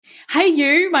Hey,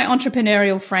 you, my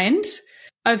entrepreneurial friend.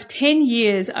 Of 10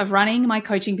 years of running my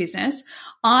coaching business,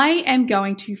 I am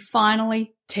going to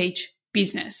finally teach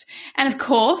business. And of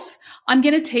course, I'm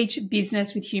going to teach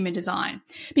business with human design,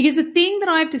 because the thing that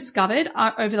I've discovered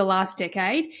over the last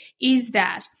decade is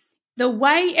that the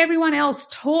way everyone else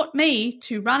taught me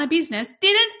to run a business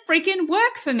didn't freaking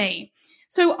work for me.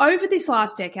 So over this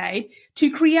last decade,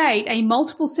 to create a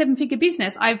multiple seven-figure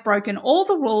business, I've broken all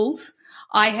the rules.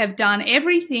 I have done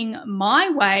everything my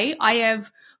way. I have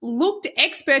looked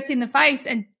experts in the face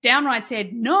and downright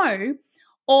said no,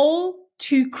 all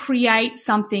to create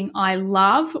something I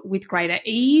love with greater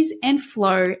ease and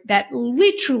flow that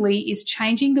literally is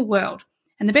changing the world.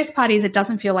 And the best part is it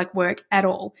doesn't feel like work at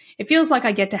all. It feels like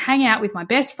I get to hang out with my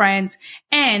best friends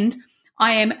and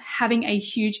I am having a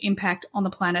huge impact on the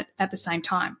planet at the same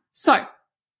time. So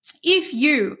if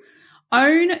you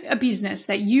own a business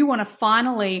that you want to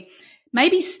finally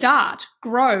maybe start,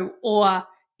 grow, or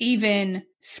even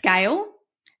scale,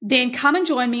 then come and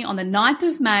join me on the 9th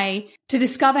of May to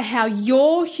discover how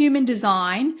your human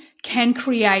design can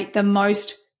create the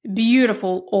most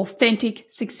beautiful, authentic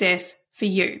success for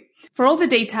you. For all the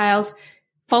details,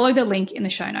 follow the link in the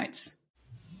show notes.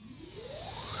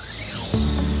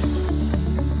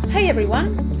 Hey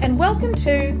everyone, and welcome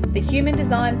to the Human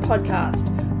Design Podcast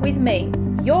with me,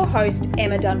 your host,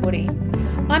 Emma Dunwoody.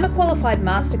 I'm a qualified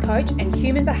master coach and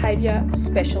human behaviour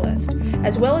specialist,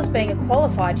 as well as being a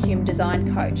qualified human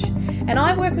design coach. And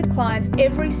I work with clients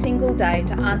every single day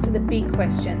to answer the big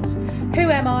questions. Who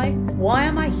am I? Why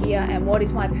am I here? And what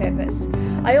is my purpose?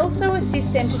 I also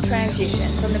assist them to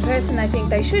transition from the person they think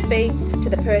they should be to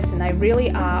the person they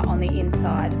really are on the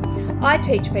inside. I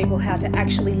teach people how to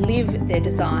actually live their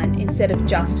design instead of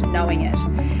just knowing it.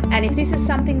 And if this is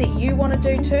something that you want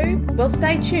to do too, well,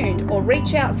 stay tuned or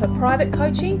reach out for private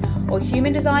coaching or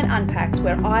Human Design Unpacks,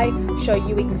 where I show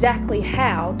you exactly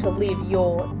how to live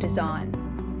your design.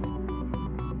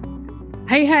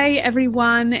 Hey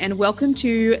everyone, and welcome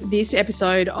to this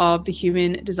episode of the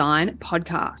Human Design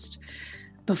Podcast.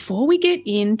 Before we get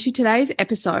into today's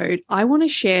episode, I want to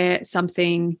share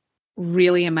something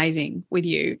really amazing with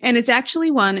you. And it's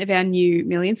actually one of our new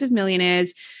Millions of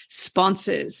Millionaires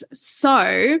sponsors.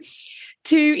 So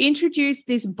to introduce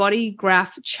this body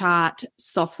graph chart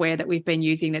software that we've been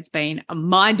using that's been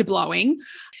mind-blowing.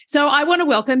 So I want to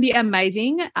welcome the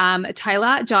amazing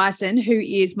Taylor Jyson, who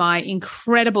is my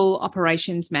incredible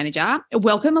operations manager.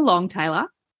 Welcome along, Taylor.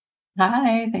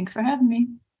 Hi, thanks for having me.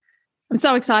 I'm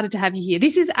so excited to have you here.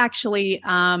 This is actually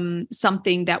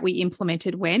something that we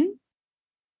implemented when?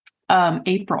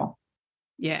 April.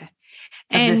 Yeah.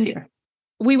 And this year.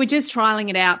 We were just trialing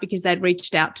it out because they'd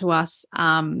reached out to us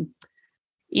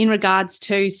in regards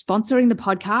to sponsoring the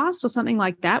podcast or something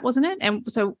like that, wasn't it? And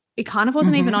so it kind of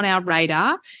wasn't even on our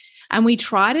radar. And we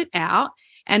tried it out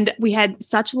and we had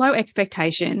such low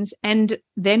expectations. And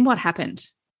then what happened?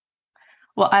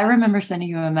 Well, I remember sending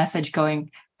you a message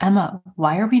going, Emma,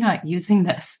 why are we not using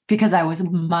this? Because I was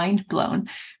mind blown.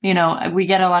 You know, we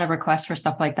get a lot of requests for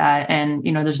stuff like that. And,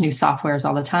 you know, there's new softwares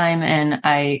all the time. And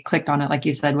I clicked on it, like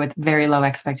you said, with very low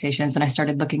expectations. And I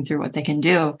started looking through what they can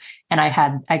do. And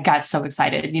I got so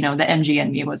excited. You know, the MG in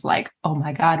me was like, oh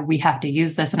my God, we have to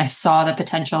use this. And I saw the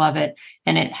potential of it.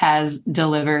 And it has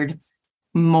delivered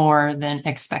more than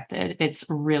expected. It's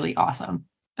really awesome.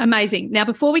 Amazing. Now,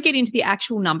 before we get into the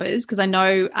actual numbers, because I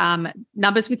know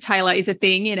numbers with Taylor is a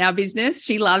thing in our business.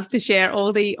 She loves to share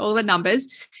all the numbers.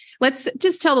 Let's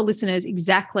just tell the listeners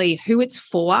exactly who it's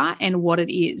for and what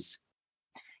it is.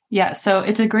 Yeah, so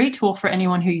it's a great tool for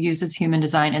anyone who uses human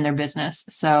design in their business.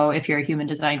 So if you're a human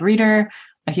design reader,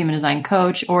 a human design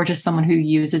coach, or just someone who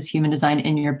uses human design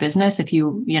in your business, if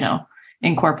you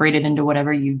incorporate it into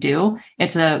whatever you do,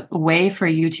 it's a way for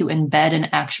you to embed an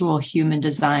actual human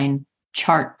design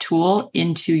chart tool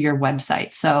into your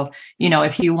website. So, you know,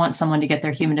 if you want someone to get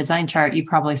their human design chart, you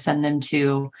probably send them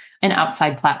to an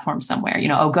outside platform somewhere. You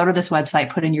know, go to this website,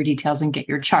 put in your details and get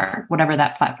your chart, whatever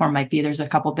that platform might be. There's a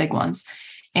couple big ones.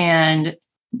 And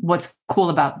what's cool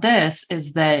about this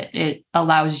is that it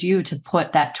allows you to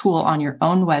put that tool on your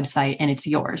own website and it's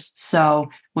yours. So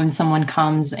when someone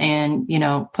comes and, you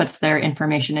know, puts their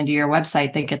information into your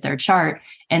website, they get their chart,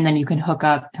 and then you can hook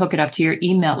it up to your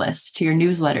email list, to your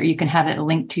newsletter. You can have it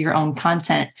linked to your own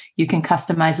content. You can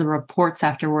customize the reports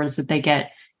afterwards that they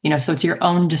get, you know, so it's your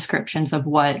own descriptions of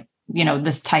what, you know,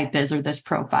 this type is or this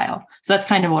profile. So that's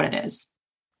kind of what it is.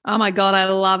 Oh my God, I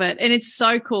love it. And it's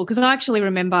so cool because I actually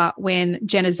remember when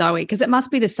Jenna Zoe, because it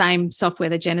must be the same software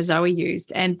that Jenna Zoe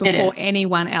used and before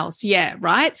anyone else. Yeah,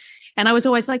 right. And I was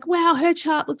always like, wow, her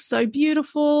chart looks so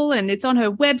beautiful and it's on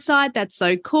her website. That's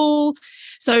so cool.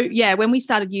 So yeah, when we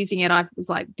started using it, I was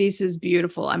like, this is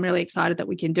beautiful. I'm really excited that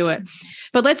we can do it.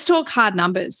 But let's talk hard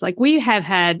numbers. Like we have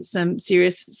had some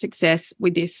serious success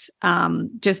with this,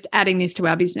 just adding this to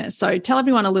our business. So tell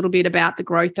everyone a little bit about the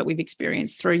growth that we've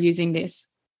experienced through using this.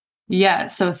 Yeah.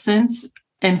 So since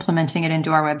implementing it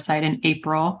into our website in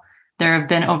April, there have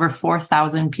been over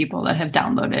 4,000 people that have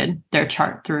downloaded their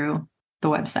chart through the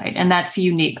website. And that's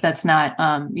unique. That's not,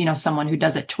 someone who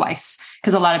does it twice,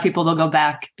 because a lot of people, they'll go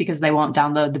back because they won't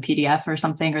download the PDF or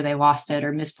something, or they lost it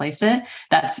or misplaced it.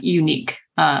 That's unique.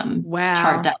 Chart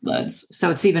downloads.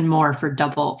 So it's even more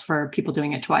for people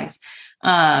doing it twice.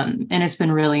 And it's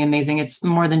been really amazing. It's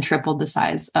more than tripled the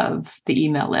size of the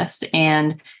email list.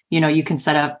 And, you can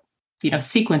set up,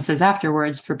 sequences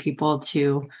afterwards for people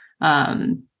to,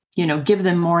 give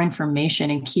them more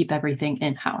information and keep everything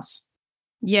in-house.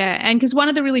 Yeah. And because one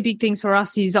of the really big things for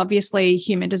us is obviously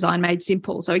human design made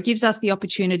simple. So it gives us the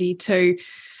opportunity to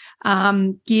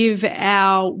give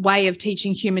our way of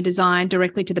teaching human design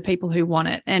directly to the people who want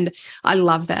it. And I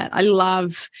love that. I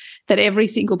love that every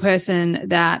single person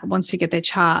that wants to get their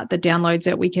chart, that downloads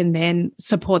it, we can then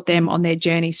support them on their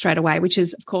journey straight away, which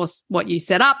is, of course, what you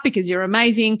set up because you're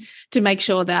amazing to make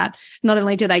sure that not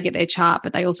only do they get their chart,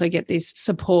 but they also get this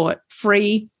support,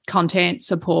 free content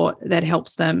support that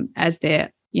helps them as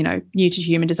they're new to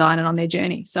human design and on their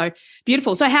journey. So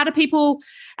beautiful. So how do people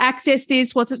access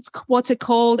this? What's it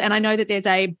called? And I know that there's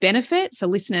a benefit for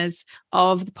listeners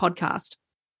of the podcast.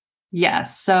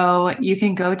 Yes. So you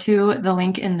can go to the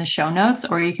link in the show notes,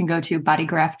 or you can go to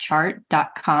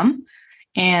bodygraphchart.com.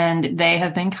 And they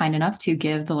have been kind enough to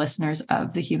give the listeners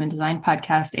of the Human Design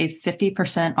Podcast a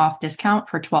 50% off discount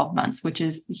for 12 months, which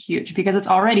is huge because it's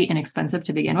already inexpensive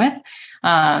to begin with.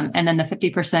 And then the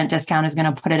 50% discount is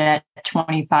going to put it at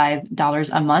 $25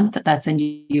 a month. That's in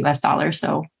US dollars.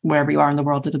 So wherever you are in the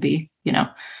world, it'll be, a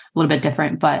little bit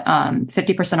different, but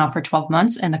 50% off for 12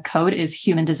 months. And the code is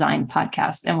Human Design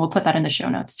Podcast. And we'll put that in the show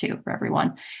notes too for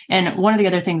everyone. And one of the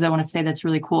other things I want to say that's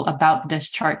really cool about this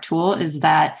chart tool is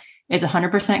that it's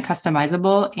 100%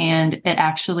 customizable, and it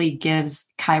actually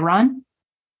gives Chiron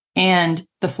and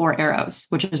the 4 arrows,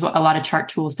 which is what a lot of chart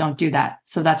tools don't do that.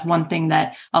 So that's one thing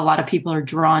that a lot of people are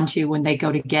drawn to when they go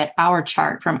to get our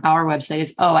chart from our website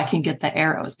is, I can get the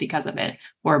arrows because of it,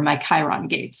 or my Chiron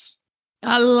gates.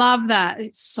 I love that.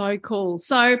 It's so cool.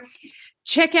 So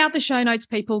check out the show notes,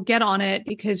 people. Get on it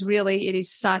because really it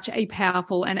is such a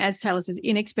powerful and, as Taylor says,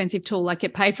 inexpensive tool. Like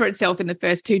it paid for itself in the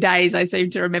first 2 days, I seem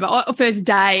to remember, or first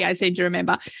day, I seem to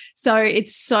remember. So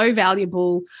it's so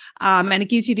valuable and it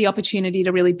gives you the opportunity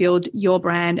to really build your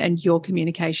brand and your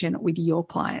communication with your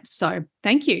clients. So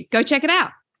thank you. Go check it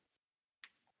out.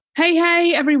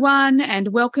 Hey, everyone, and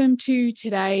welcome to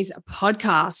today's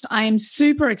podcast. I am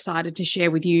super excited to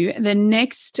share with you the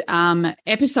next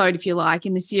episode, if you like,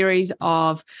 in the series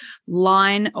of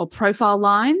line or profile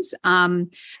lines.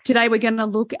 Today, we're going to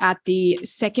look at the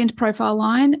second profile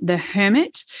line, the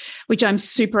Hermit, which I'm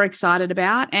super excited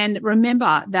about. And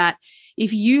remember that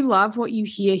if you love what you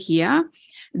hear here,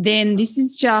 then this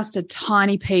is just a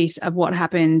tiny piece of what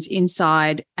happens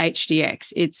inside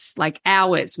HDX. It's like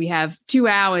hours. We have 2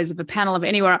 hours of a panel of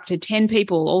anywhere up to 10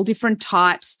 people, all different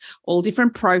types, all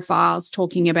different profiles,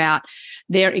 talking about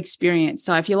their experience.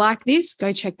 So if you like this,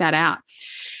 go check that out.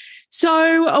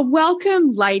 So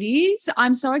welcome, ladies.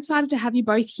 I'm so excited to have you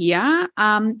both here.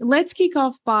 Let's kick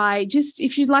off by just,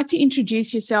 if you'd like to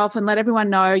introduce yourself and let everyone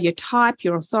know your type,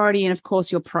 your authority, and of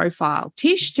course, your profile.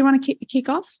 Tish, do you want to kick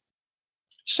off?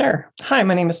 Sure. Hi,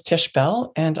 my name is Tish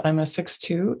Bell, and I'm a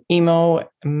 6'2" emo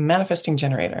manifesting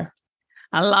generator.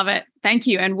 I love it. Thank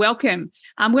you, and welcome.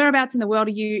 Whereabouts in the world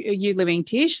are you living,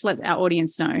 Tish? Let our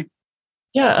audience know.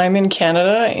 Yeah, I'm in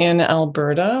Canada, in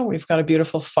Alberta. We've got a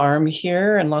beautiful farm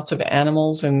here and lots of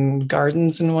animals and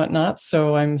gardens and whatnot.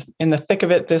 So I'm in the thick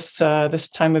of it this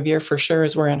time of year for sure,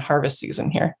 as we're in harvest season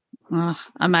here. Oh,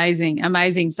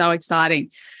 amazing. So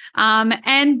exciting.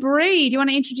 And Bree, do you want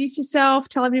to introduce yourself?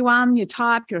 Tell everyone your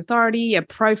type, your authority, your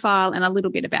profile, and a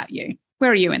little bit about you.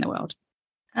 Where are you in the world?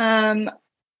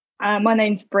 My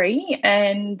name's Bree,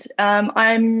 and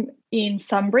I'm in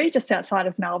Sunbury, just outside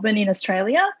of Melbourne in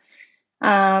Australia.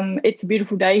 It's a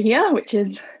beautiful day here, which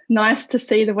is nice to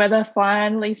see the weather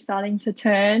finally starting to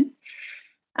turn.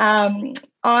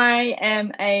 I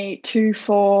am a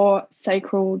 2/4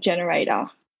 sacral generator.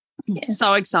 Yeah.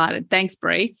 So excited. Thanks,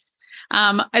 Bree.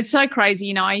 It's so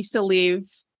crazy. I used to live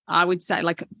I would say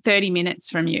like 30 minutes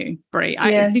from you, Brie.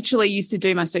 I literally used to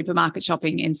do my supermarket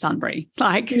shopping in Sunbury.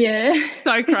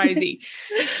 So crazy.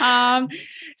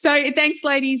 So thanks,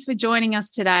 ladies, for joining us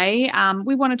today.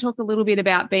 We want to talk a little bit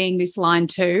about being this Line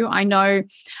 2. I know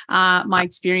my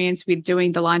experience with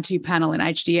doing the Line 2 panel in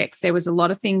HDX, there was a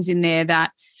lot of things in there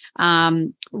that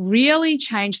really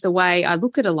changed the way I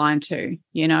look at a Line 2.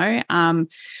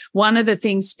 One of the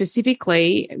things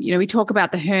specifically, we talk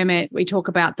about the hermit, we talk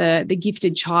about the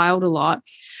gifted child a lot,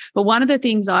 but one of the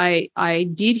things I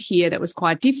did hear that was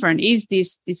quite different is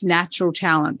this natural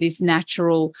talent, this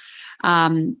natural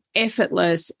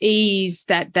effortless ease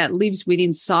that lives within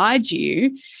inside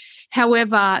you.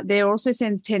 However, there also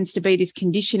tends to be this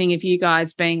conditioning of you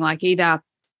guys being like either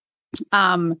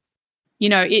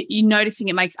you're noticing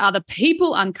it makes other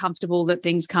people uncomfortable that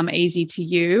things come easy to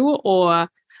you, or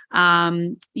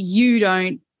you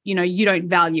don't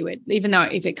value it, even though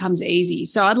if it comes easy.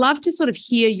 So I'd love to sort of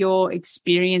hear your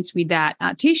experience with that.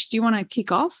 Tish, do you want to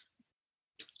kick off?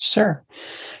 Sure.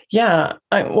 Yeah.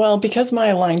 Well, because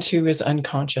my Line 2 is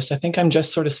unconscious, I think I'm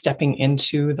just sort of stepping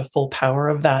into the full power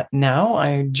of that now.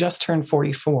 I just turned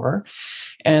 44.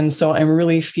 And so I'm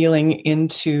really feeling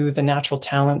into the natural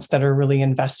talents that are really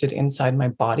invested inside my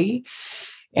body.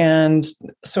 And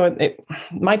so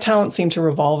my talents seem to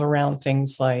revolve around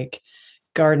things like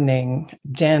gardening,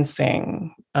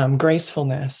 dancing,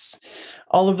 gracefulness,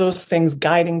 all of those things,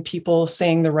 guiding people,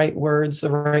 saying the right words, the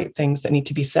right things that need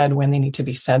to be said when they need to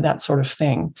be said, that sort of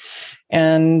thing.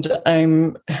 And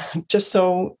I'm just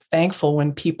so thankful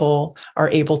when people are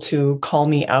able to call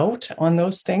me out on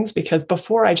those things, because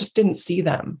before I just didn't see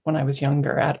them when I was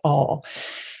younger at all.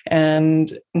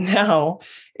 And now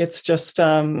it's just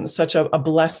such a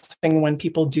blessed thing when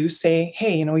people do say,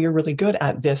 hey, you're really good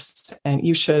at this and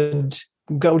you should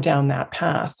go down that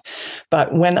path.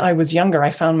 But when I was younger,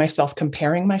 I found myself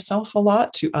comparing myself a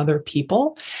lot to other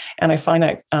people. And I find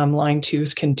that Line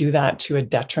 2s can do that to a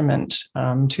detriment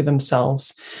to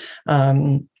themselves.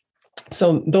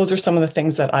 So those are some of the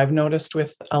things that I've noticed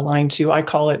with a Line 2. I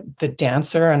call it the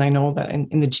dancer. And I know that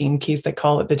in the Gene Keys, they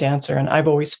call it the dancer. And I've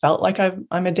always felt like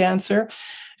I'm a dancer.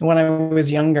 And when I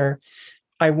was younger,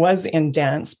 I was in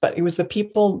dance, but it was the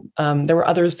people, there were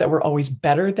others that were always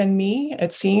better than me,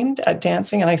 it seemed, at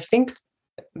dancing. And I think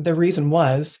the reason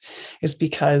is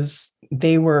because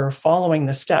they were following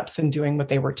the steps and doing what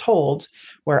they were told,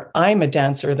 where I'm a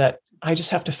dancer that I just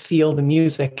have to feel the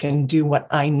music and do what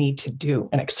I need to do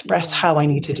and express how I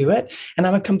need to do it. And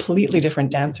I'm a completely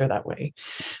different dancer that way.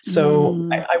 So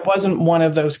I wasn't one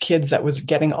of those kids that was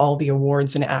getting all the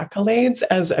awards and accolades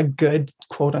as a good,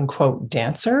 quote unquote,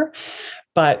 dancer.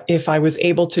 But if I was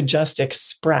able to just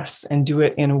express and do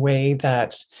it in a way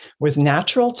that was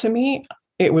natural to me,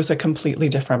 it was a completely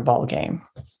different ballgame.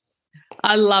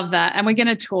 I love that. And we're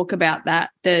going to talk about that,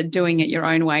 the doing it your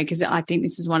own way, because I think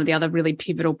this is one of the other really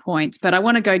pivotal points. But I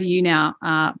want to go to you now,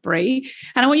 Brie,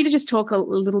 and I want you to just talk a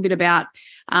little bit about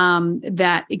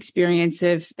that experience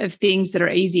of things that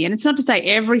are easy. And it's not to say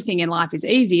everything in life is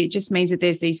easy. It just means that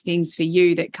there's these things for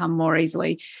you that come more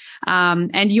easily.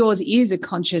 And yours is a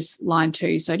conscious Line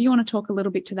 2. So do you want to talk a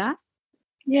little bit to that?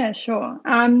 Yeah, sure.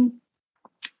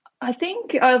 I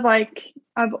think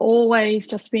I've always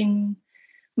just been,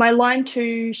 my Line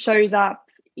 2 shows up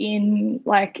in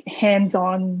like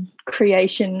hands-on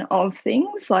creation of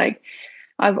things. Like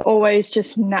I've always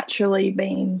just naturally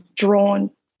been drawn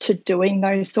to doing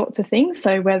those sorts of things.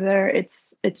 So whether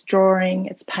it's drawing,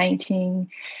 it's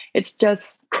painting, it's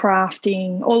just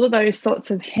crafting, all of those sorts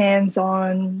of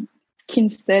hands-on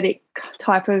kinesthetic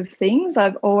type of things,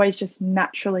 I've always just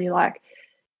naturally like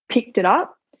picked it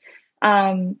up.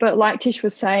 But like Tish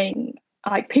was saying,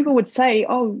 like people would say,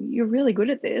 oh, you're really good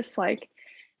at this, like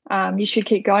you should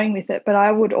keep going with it. But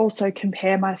I would also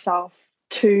compare myself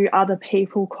to other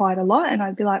people quite a lot, and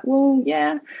I'd be like, well,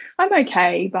 yeah, I'm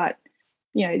okay, but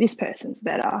this person's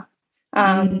better.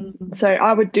 So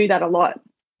I would do that a lot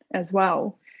as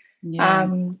well.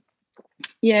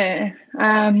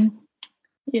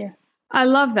 I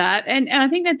love that. And I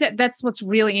think that's what's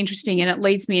really interesting, and it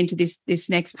leads me into this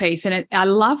next piece. And I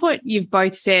love what you've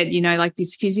both said, like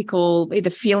this physical, either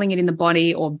feeling it in the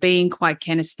body or being quite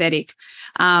kinesthetic.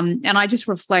 And I just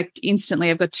reflect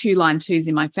instantly, I've got 2 Line 2s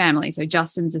in my family. So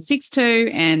Justin's a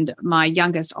 6'2", and my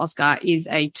youngest Oscar is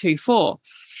a 2'4".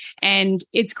 And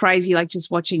it's crazy, like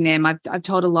just watching them. I've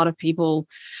told a lot of people,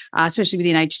 especially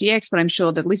within HDX, but I'm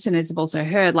sure that listeners have also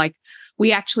heard, like,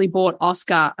 we actually bought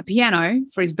Oscar a piano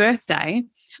for his birthday,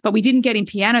 but we didn't get him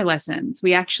piano lessons.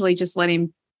 We actually just let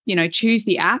him, choose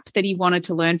the app that he wanted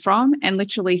to learn from. And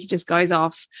literally he just goes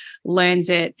off, learns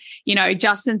it.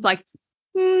 Justin's like,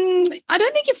 I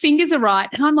don't think your fingers are right.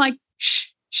 And I'm like,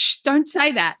 shh, shh, don't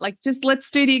say that. Like, just let's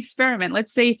do the experiment.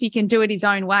 Let's see if he can do it his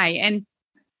own way. And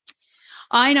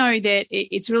I know that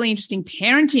it's really interesting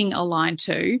parenting Aligned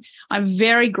To. I'm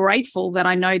very grateful that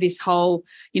I know this whole,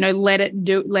 let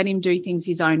him do things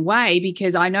his own way,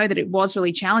 because I know that it was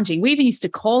really challenging. We even used to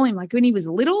call him, like when he was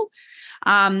little,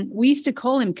 we used to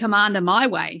call him Commander My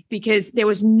Way, because there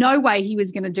was no way he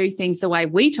was going to do things the way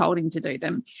we told him to do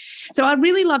them. So I'd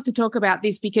really love to talk about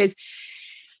this, because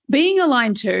being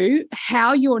aligned to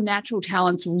how your natural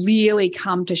talents really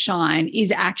come to shine is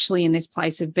actually in this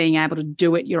place of being able to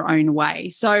do it your own way.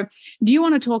 So do you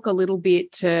want to talk a little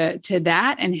bit to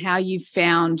that, and how you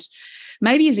found,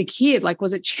 maybe as a kid, like,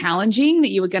 was it challenging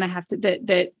that you were going to have to,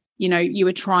 that you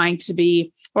were trying to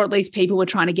be, or at least people were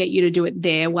trying to get you to do it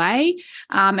their way?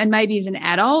 And maybe as an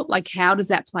adult, like, how does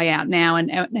that play out now?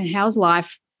 And how's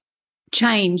life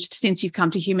changed since you've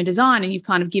come to human design and you've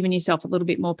kind of given yourself a little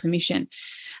bit more permission?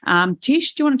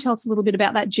 Tish, do you want to tell us a little bit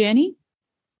about that journey?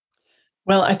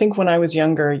 Well, I think when I was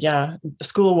younger,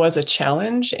 school was a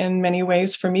challenge in many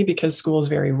ways for me, because school is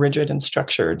very rigid and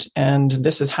structured, and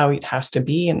this is how it has to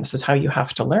be, and this is how you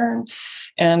have to learn.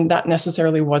 And that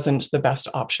necessarily wasn't the best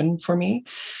option for me.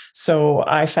 So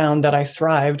I found that I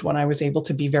thrived when I was able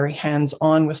to be very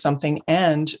hands-on with something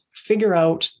and figure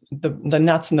out the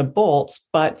nuts and the bolts,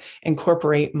 but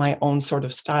incorporate my own sort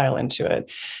of style into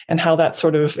it. And how that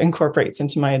sort of incorporates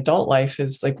into my adult life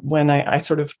is like when I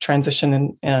sort of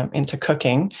transitioned into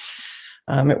cooking.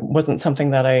 It wasn't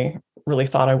something that I really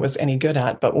thought I was any good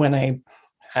at, but when I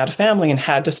had a family and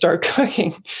had to start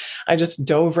cooking, I just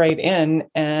dove right in.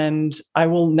 And I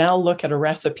will now look at a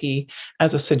recipe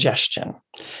as a suggestion,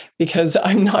 because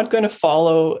I'm not going to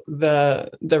follow the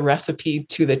recipe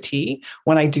to the T.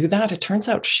 When I do that, it turns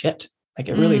out shit. Like,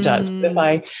 it really does.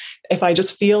 If I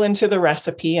just feel into the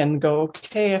recipe and go,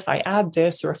 okay, if I add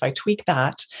this or if I tweak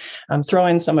that, throw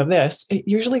in some of this, it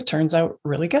usually turns out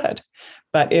really good.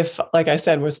 But if, like I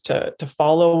said, was to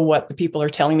follow what the people are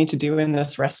telling me to do in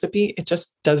this recipe, it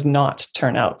just does not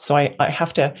turn out. So I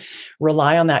have to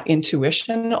rely on that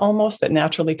intuition almost that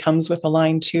naturally comes with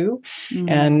Aligned To,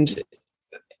 and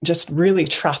just really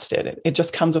trust it. It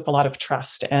just comes with a lot of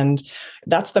trust. And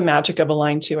that's the magic of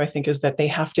Aligned To, I think, is that they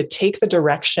have to take the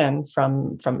direction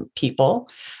from people,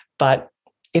 but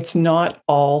it's not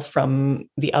all from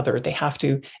the other. They have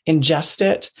to ingest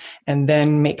it and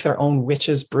then make their own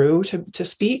witch's brew, to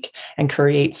speak, and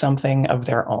create something of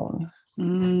their own.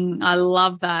 I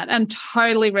love that, and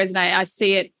totally resonate. I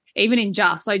see it even in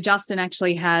Just. So Justin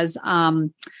actually has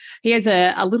he has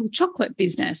a little chocolate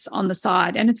business on the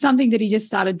side, and it's something that he just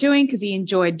started doing because he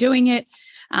enjoyed doing it.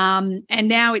 And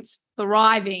now it's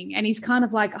thriving, and he's kind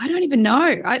of like, I don't even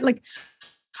know.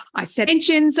 I set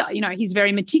intentions, he's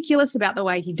very meticulous about the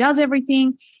way he does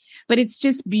everything, but it's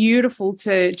just beautiful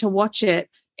to watch it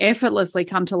effortlessly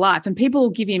come to life. And people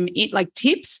will give him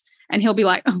tips, and he'll be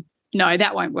like, oh, no,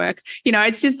 that won't work.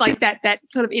 It's just like that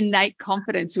sort of innate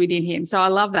confidence within him. So I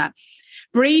love that.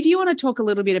 Bree, do you want to talk a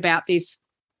little bit about this,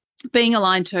 being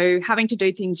aligned to, having to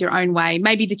do things your own way,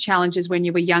 maybe the challenges when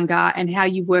you were younger and how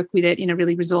you work with it in a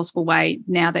really resourceful way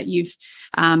now that you've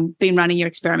been running your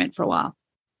experiment for a while?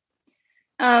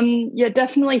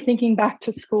 Definitely thinking back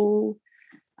to school,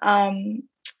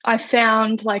 I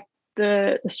found like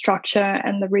the structure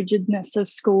and the rigidness of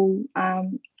school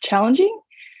challenging,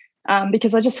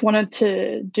 because I just wanted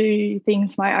to do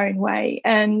things my own way.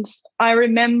 And I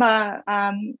remember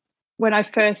when I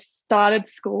first started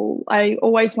school, I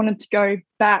always wanted to go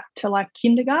back to like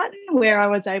kindergarten, where I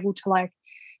was able to like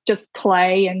just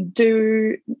play and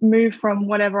move from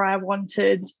whatever I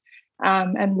wanted,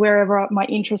 and wherever my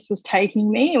interest was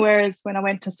taking me. Whereas when I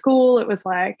went to school, it was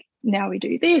like, now we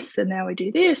do this and now we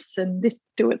do this and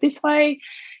do it this way.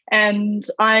 And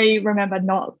I remember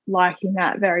not liking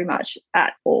that very much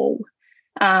at all.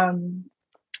 The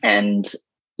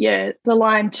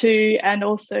Aligned To, and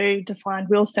also Defined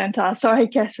Will Center. So I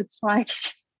guess it's like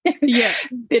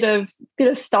bit of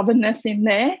stubbornness in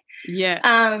there.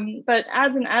 Yeah. But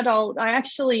as an adult,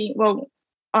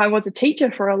 I was a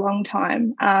teacher for a long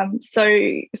time.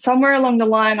 So somewhere along the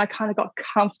line, I kind of got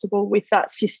comfortable with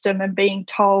that system and being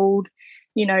told,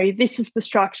 this is the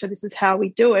structure, this is how we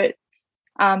do it.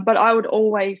 But I would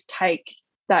always take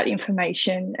that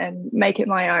information and make it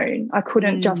my own. I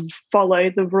couldn't just follow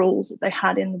the rules that they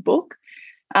had in the book,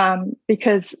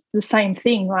 because the same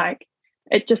thing, like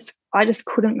I just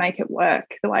couldn't make it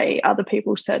work the way other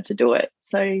people said to do it.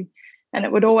 So, and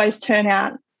it would always turn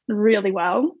out really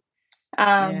well.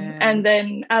 And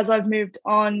then as I've moved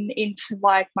on into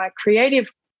like my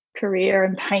creative career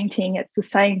and painting, it's the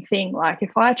same thing. Like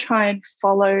if I try and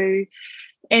follow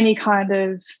any kind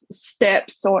of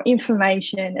steps or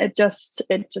information. It just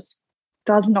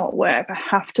does not work. I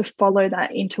have to follow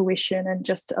that intuition and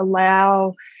just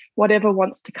allow whatever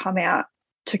wants to come out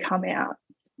to come out.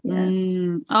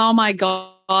 Yeah. Oh my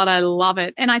God, I love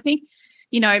it. And I think,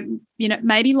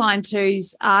 maybe line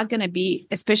twos are going to be,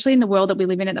 especially in the world that we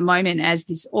live in at the moment,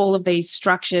 as all of these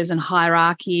structures and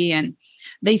hierarchy and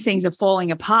these things are falling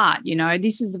apart.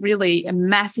 This is really a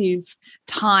massive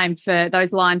time for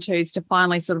those line twos to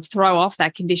finally sort of throw off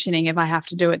that conditioning, if I have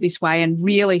to do it this way, and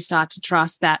really start to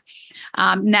trust that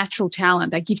natural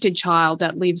talent, that gifted child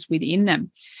that lives within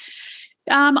them.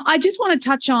 I just want to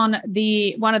touch on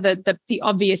one of the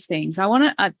obvious things I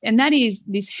want to, and that is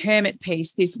this hermit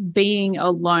piece, this being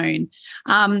alone.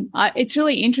 It's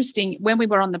really interesting. When we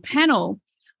were on the panel,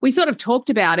 we sort of talked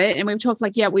about it, and we talked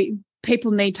like,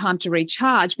 people need time to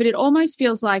recharge, but it almost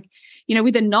feels like,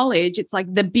 with the knowledge, it's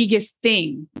like the biggest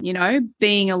thing,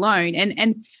 being alone.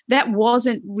 And that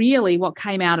wasn't really what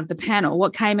came out of the panel.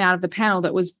 What came out of the panel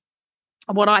that was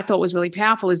what I thought was really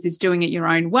powerful is this doing it your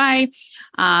own way,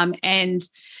 and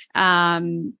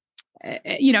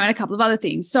a couple of other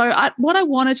things. So what I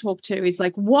want to talk to is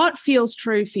like, what feels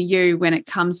true for you when it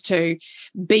comes to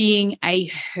being a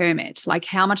hermit? Like,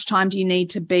 how much time do you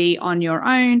need to be on your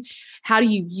own? How do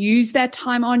you use that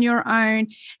time on your own?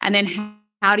 And then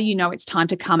how do you know it's time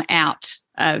to come out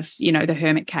of, the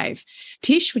hermit cave?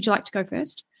 Tish, would you like to go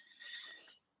first?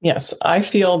 Yes, I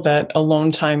feel that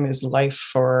alone time is life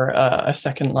for a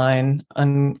second line,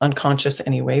 unconscious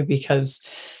anyway, because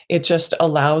it just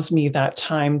allows me that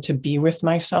time to be with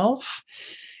myself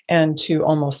and to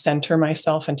almost center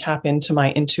myself and tap into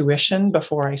my intuition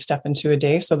before I step into a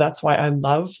day. So that's why I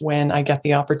love when I get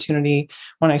the opportunity,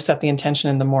 when I set the intention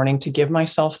in the morning, to give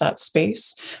myself that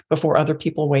space before other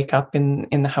people wake up in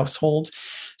the household.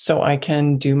 So I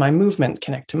can do my movement,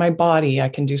 connect to my body. I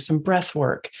can do some breath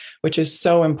work, which is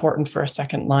so important for a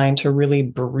second line, to really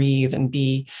breathe and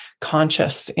be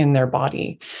conscious in their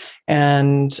body.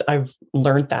 And I've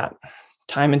learned that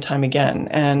time and time again.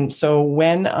 And so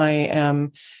when I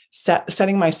am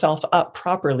setting myself up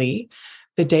properly,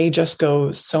 the day just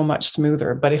goes so much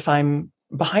smoother. But if I'm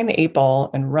behind the eight ball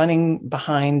and running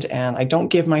behind, and I don't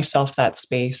give myself that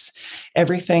space,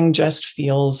 everything just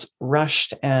feels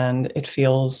rushed and it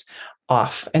feels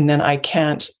off. And then I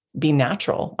can't be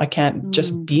natural. I can't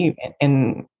just be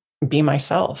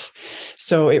myself.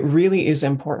 So it really is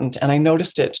important. And I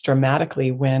noticed it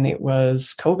dramatically when it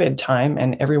was COVID time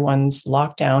and everyone's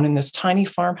locked down in this tiny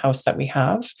farmhouse that we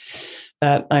have,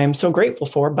 that I am so grateful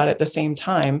for. But at the same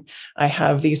time, I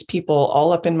have these people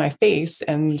all up in my face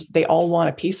and they all want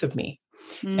a piece of me.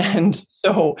 And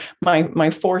so my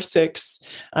 4-6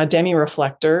 Demi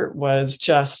reflector was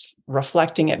just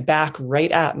reflecting it back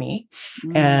right at me.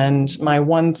 And my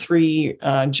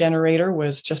 1-3 generator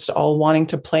was just all wanting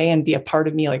to play and be a part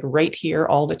of me, like right here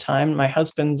all the time. My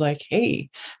husband's like, hey,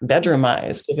 bedroom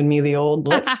eyes, giving me the old,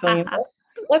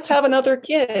 let's have another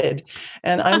kid.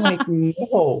 And I'm like,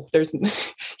 no, there's,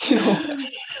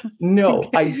 no,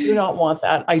 I do not want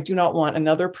that. I do not want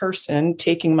another person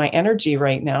taking my energy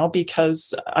right now,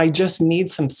 because I just need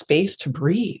some space to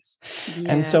breathe. Yeah.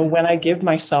 And so when I give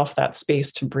myself that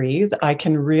space to breathe, I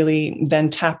can really then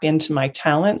tap into my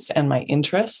talents and my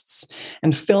interests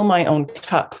and fill my own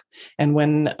cup. And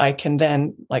when I can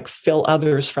then fill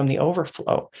others from the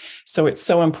overflow. So it's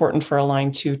so important for a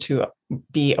line 2 to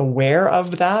be aware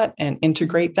of that and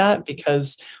integrate that,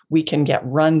 because we can get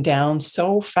run down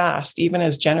so fast, even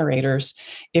as generators,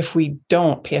 if we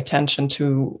don't pay attention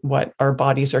to what our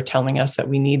bodies are telling us, that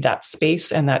we need that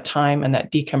space and that time and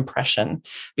that decompression.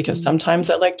 Because sometimes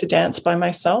I like to dance by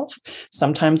myself.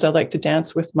 Sometimes I like to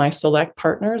dance with my select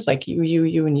partners, like you,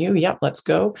 and you. Yep, let's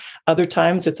go. Other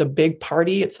times it's a big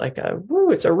party. It's like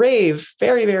it's a rave.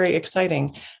 Very, very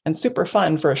exciting and super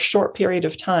fun for a short period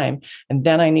of time. And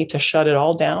then I need to shut it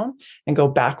all down and go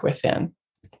back within.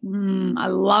 I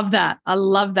love that. I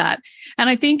love that. And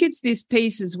I think it's this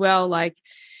piece as well, like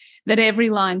that every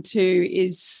line 2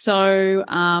 is so,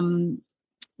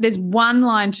 there's one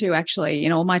line 2 actually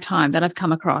in all my time that I've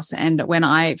come across. And when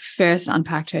I first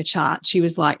unpacked her chart, she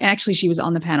was like, actually she was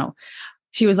on the panel.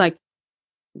 She was like,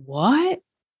 what?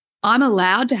 I'm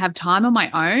allowed to have time on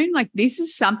my own? Like, this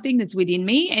is something that's within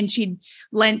me. And she'd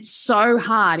lent so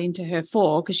hard into her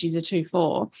 4, because she's a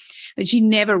 2-4, that she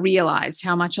never realized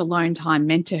how much alone time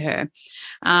meant to her.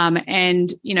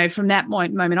 And, from that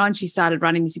moment on, she started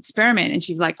running this experiment, and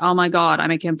she's like, oh my God, I'm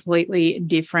a completely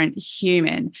different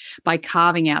human by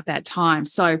carving out that time.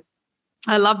 So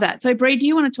I love that. So Bree, do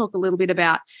you want to talk a little bit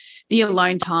about the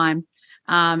alone time,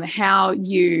 how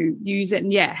you use it,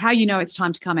 and how you know it's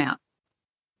time to come out?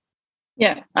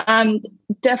 Yeah,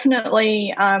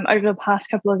 definitely. Over the past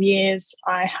couple of years,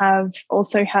 I have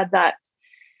also had that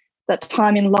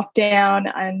time in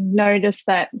lockdown and noticed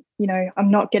that, I'm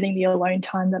not getting the alone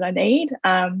time that I need.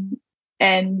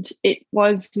 And it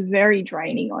was very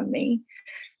draining on me.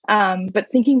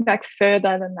 But thinking back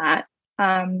further than that,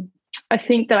 I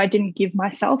think that I didn't give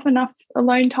myself enough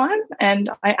alone time,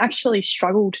 and I actually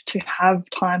struggled to have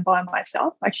time by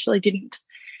myself. I actually didn't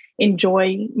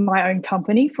enjoy my own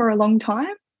company for a long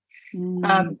time.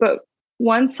 But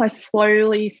once I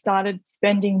slowly started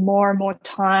spending more and more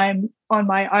time on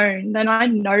my own, then I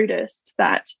noticed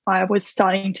that I was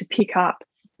starting to pick up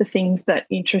the things that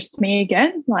interest me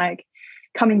again, like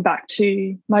coming back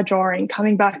to my drawing,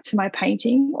 coming back to my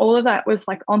painting. All of that was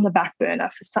like on the back burner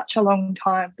for such a long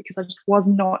time because I just was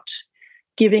not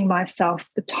giving myself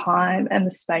the time and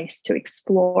the space to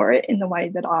explore it in the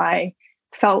way that I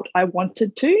felt I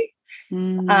wanted to.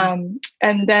 And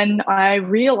then I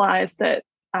realized that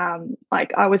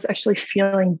I was actually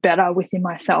feeling better within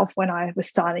myself when I was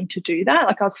starting to do that.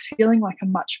 Like I was feeling like a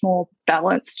much more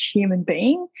balanced human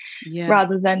being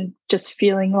rather than just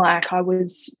feeling like I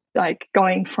was like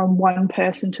going from one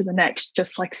person to the next,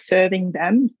 just like serving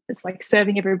them. It's like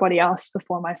serving everybody else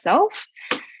before myself.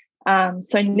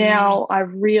 So now I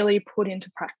really put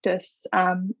into practice.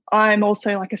 I'm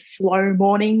also like a slow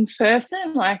mornings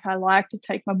person. Like I like to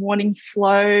take my mornings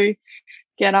slow,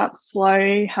 get up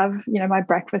slow, have, my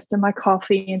breakfast and my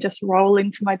coffee and just roll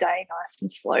into my day nice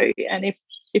and slow. And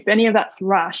if any of that's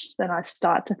rushed, then I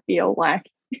start to feel like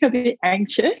a bit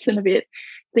anxious and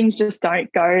things just don't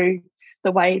go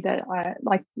the way that I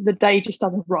like. The day just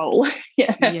doesn't roll.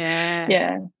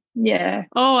 Yeah.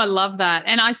 Oh, I love that.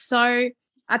 And I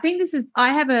think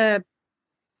I have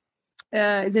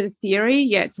is it a theory?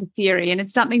 Yeah, it's a theory. And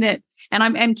it's something that, and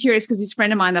I'm curious because this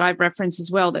friend of mine that I've referenced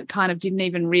as well that kind of didn't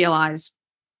even realize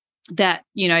that,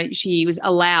 she was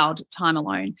allowed time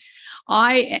alone.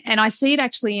 I see it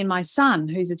actually in my son,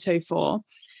 who's a 2-4,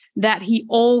 that he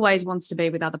always wants to be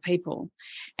with other people.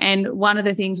 And one of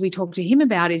the things we talk to him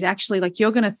about is actually like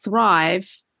you're going to thrive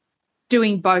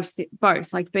doing both,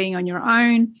 like being on your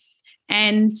own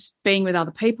and being with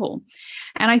other people.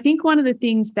 And I think one of the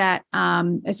things that,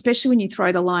 especially when you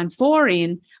throw the line 4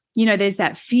 in, there's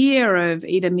that fear of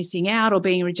either missing out or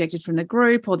being rejected from the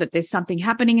group, or that there's something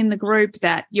happening in the group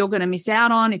that you're going to miss out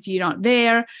on if you're not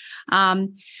there.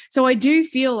 So I do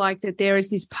feel like that there is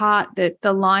this part that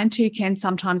the line 2 can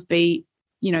sometimes be,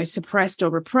 suppressed or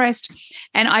repressed.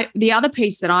 And the other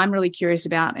piece that I'm really curious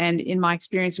about, and in my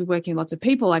experience with working with lots of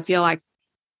people, I feel like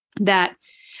that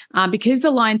because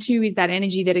the line 2 is that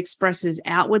energy that expresses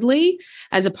outwardly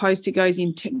as opposed to goes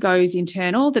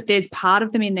internal, that there's part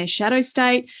of them in their shadow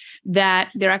state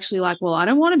that they're actually like, well, I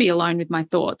don't want to be alone with my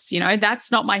thoughts.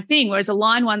 That's not my thing. Whereas a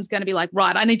line 1's going to be like,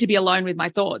 right, I need to be alone with my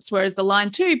thoughts. Whereas the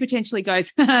line 2 potentially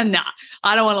goes, nah,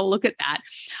 I don't want to look at that.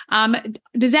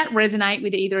 Does that resonate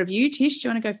with either of you? Tish, do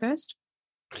you want to go first?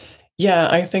 Yeah,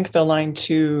 I think the line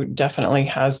 2 definitely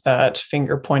has that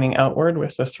finger pointing outward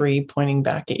with the 3 pointing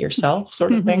back at yourself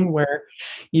sort of thing, where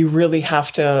you really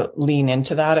have to lean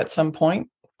into that at some point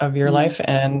of your life.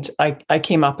 And I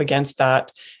came up against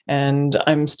that, and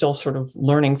I'm still sort of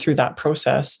learning through that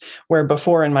process, where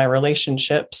before in my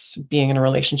relationships, being in a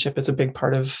relationship is a big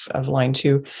part of line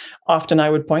 2. Often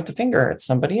I would point the finger at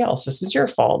somebody else. This is your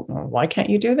fault. Why can't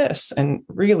you do this? And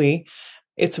really,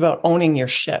 it's about owning your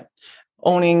shit.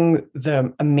 Owning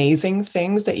the amazing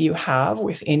things that you have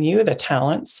within you, the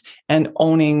talents, and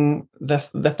owning the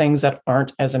things that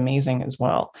aren't as amazing as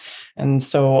well. And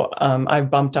so I've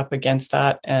bumped up against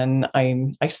that, and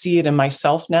I see it in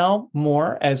myself now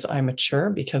more as I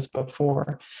mature, because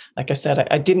before, like I said,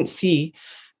 I didn't see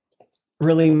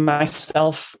really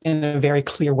myself in a very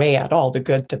clear way at all, the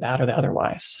good, the bad, or the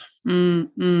otherwise. And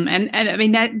I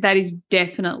mean, that is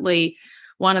definitely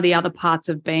one of the other parts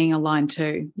of being a line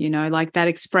 2, like that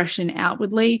expression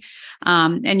outwardly.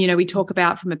 And, we talk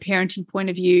about from a parenting point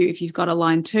of view, if you've got a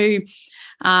line 2,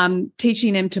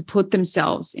 teaching them to put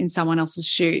themselves in someone else's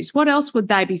shoes. What else would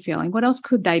they be feeling? What else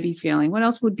could they be feeling? What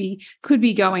else could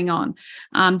be going on?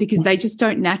 Because they just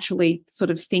don't naturally sort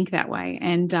of think that way.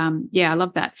 And I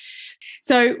love that.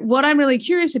 So what I'm really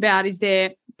curious about, is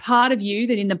there part of you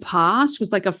that in the past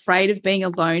was like afraid of being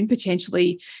alone,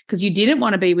 potentially because you didn't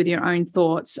want to be with your own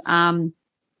thoughts?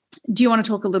 Do you want to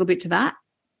talk a little bit to that?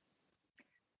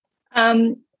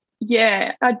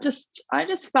 Yeah, I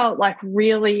just felt like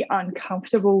really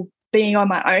uncomfortable being on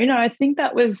my own. And I think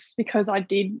that was because I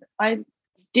did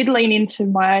lean into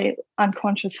my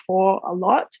unconscious 4 a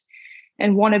lot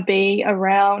and want to be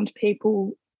around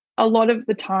people a lot of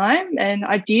the time. And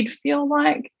I did feel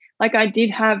like I did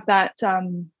have that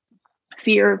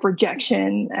fear of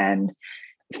rejection and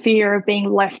fear of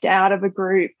being left out of a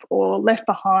group or left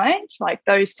behind. Like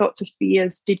those sorts of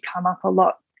fears did come up a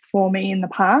lot for me in the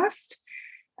past.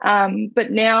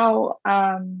 But now,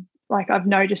 like I've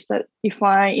noticed that if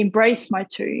I embrace my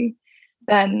 2,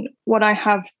 then what I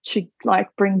have to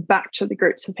like bring back to the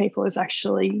groups of people is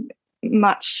actually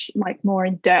much like more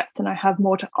in depth, and I have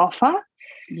more to offer.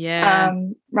 Yeah.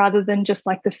 Rather than just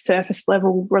like the surface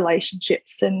level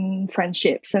relationships and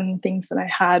friendships and things that I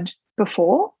had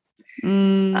before. But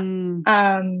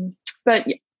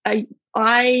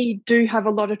I do have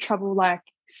a lot of trouble like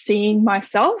seeing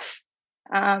myself.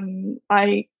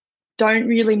 I don't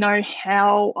really know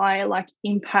how I like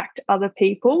impact other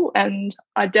people, and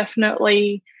I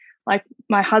definitely, like,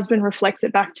 my husband reflects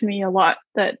it back to me a lot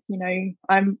that, you know,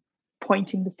 I'm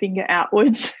pointing the finger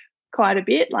outwards quite a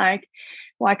bit, like,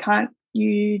 why can't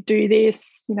you do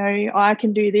this? You know, I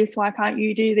can do this. Why can't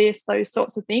you do this? Those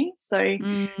sorts of things. So,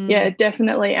 yeah,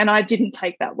 definitely. And I didn't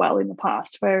take that well in the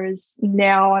past, whereas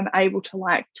now I'm able to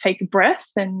like take a breath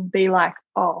and be like,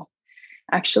 oh,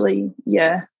 actually,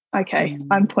 yeah, okay,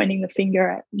 I'm pointing the finger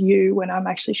at you when I'm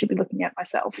actually should be looking at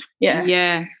myself.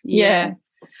 Yeah.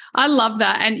 I love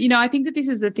that. And, you know, I think that this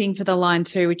is the thing for the line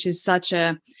 2, which is such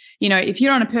a, you know, if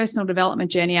you're on a personal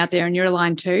development journey out there and you're a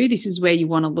line 2, this is where you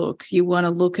want to look. You want to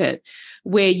look at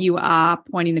where you are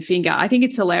pointing the finger. I think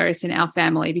it's hilarious in our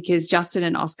family because Justin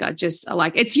and Oscar just are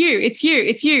like, it's you.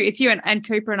 And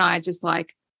Cooper and I are just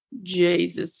like,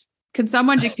 Jesus,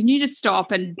 can you just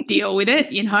stop and deal with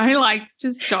it? You know, like,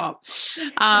 just stop.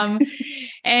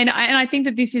 And I think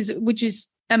that this is, which is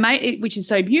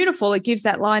so beautiful. It gives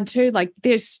that line 2, like,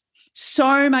 there's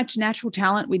so much natural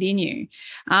talent within you.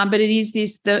 But it is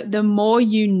this, the more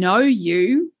you know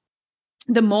you,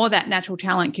 the more that natural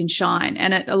talent can shine.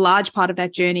 And a large part of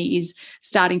that journey is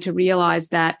starting to realize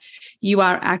that you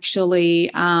are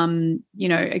actually, you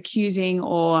know, accusing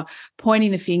or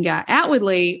pointing the finger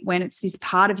outwardly when it's this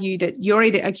part of you that you're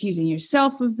either accusing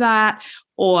yourself of that,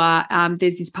 or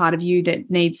there's this part of you that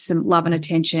needs some love and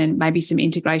attention, maybe some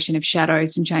integration of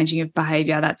shadows, some changing of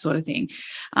behavior, that sort of thing.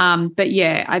 But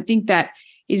yeah, I think that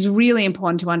is really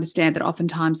important to understand that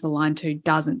oftentimes the line 2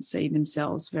 doesn't see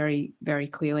themselves very, very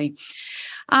clearly.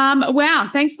 Wow.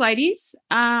 Thanks, ladies.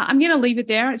 I'm going to leave it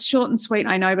there. It's short and sweet,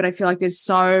 I know, but I feel like there's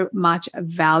so much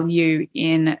value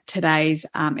in today's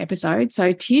episode.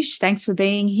 So, Tish, thanks for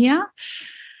being here.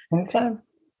 Anytime.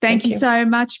 Thank you so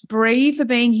much, Bree, for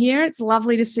being here. It's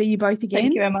lovely to see you both again.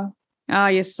 Thank you, Emma. Oh,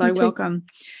 you're so welcome.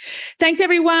 Thanks,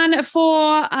 everyone,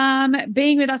 for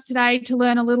being with us today to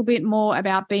learn a little bit more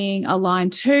about being a line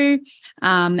 2.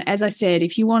 As I said,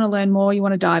 if you want to learn more, you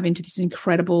want to dive into this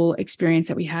incredible experience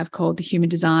that we have called the Human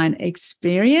Design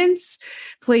Experience,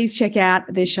 please check out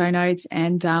the show notes.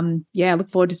 And, I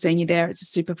look forward to seeing you there. It's a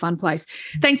super fun place.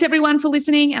 Thanks, everyone, for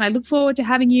listening, and I look forward to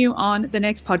having you on the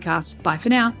next podcast. Bye for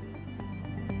now.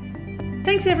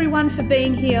 Thanks, everyone, for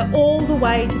being here all the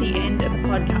way to the end of the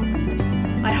podcast.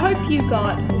 I hope you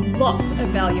got lots of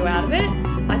value out of it.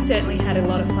 I certainly had a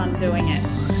lot of fun doing it.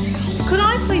 Could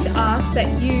I please ask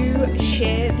that you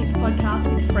share this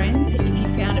podcast with friends if you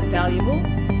found it valuable?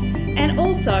 And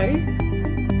also,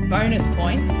 bonus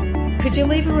points, could you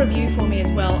leave a review for me as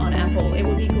well on Apple? It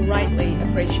would be greatly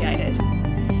appreciated.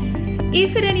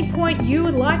 If at any point you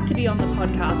would like to be on the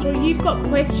podcast, or you've got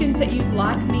questions that you'd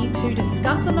like me to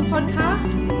discuss on the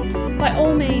podcast, by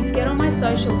all means, get on my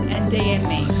socials and DM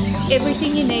me.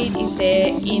 Everything you need is there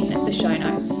in the show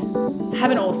notes.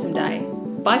 Have an awesome day.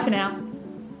 Bye for now.